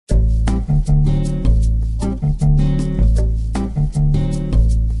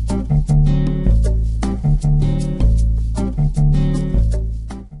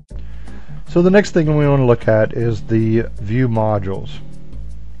So the next thing we want to look at is the view modules.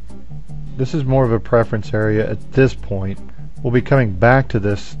 This is more of a preference area at this point. We'll be coming back to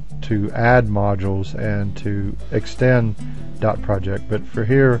this to add modules and to extend dotProject, but for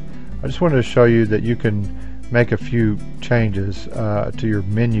here I just wanted to show you that you can make a few changes to your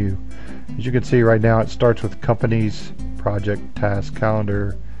menu. As you can see right now, it starts with companies, project, task,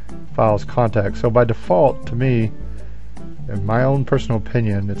 calendar, files, contacts. So by default, to me, in my own personal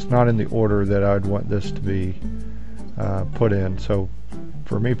opinion, it's not in the order that I would want this to be put in. So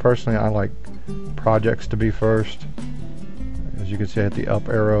for me personally, I like projects to be first. As you can see, I hit the up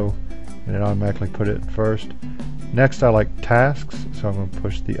arrow and it automatically put it first. Next, I like tasks, so I'm going to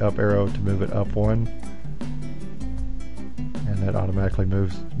push the up arrow to move it up one, and that automatically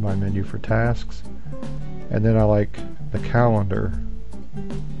moves my menu for tasks. And then I like the calendar,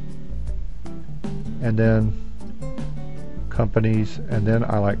 and then companies, and then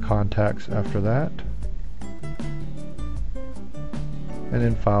I like contacts after that, and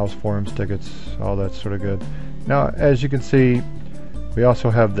then files, forums, tickets, all that's sort of good. Now, as you can see, we also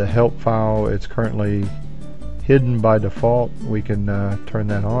have the help file. It's currently hidden by default. We can turn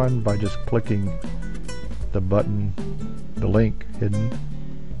that on by just clicking the button, the link hidden,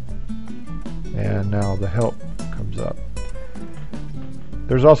 and now the help comes up.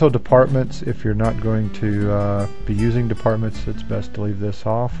 There's also departments. If you're not going to be using departments, it's best to leave this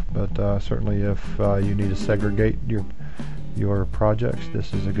off, but certainly if you need to segregate your projects,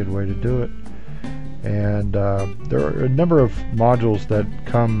 this is a good way to do it. And there are a number of modules that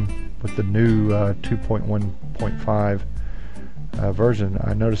come with the new 2.1.5 version.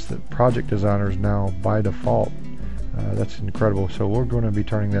 I noticed that Project Designer is now by default. That's incredible. So we're going to be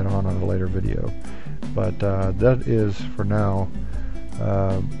turning that on a later video. But that is, for now,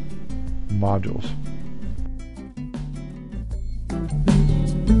 modules.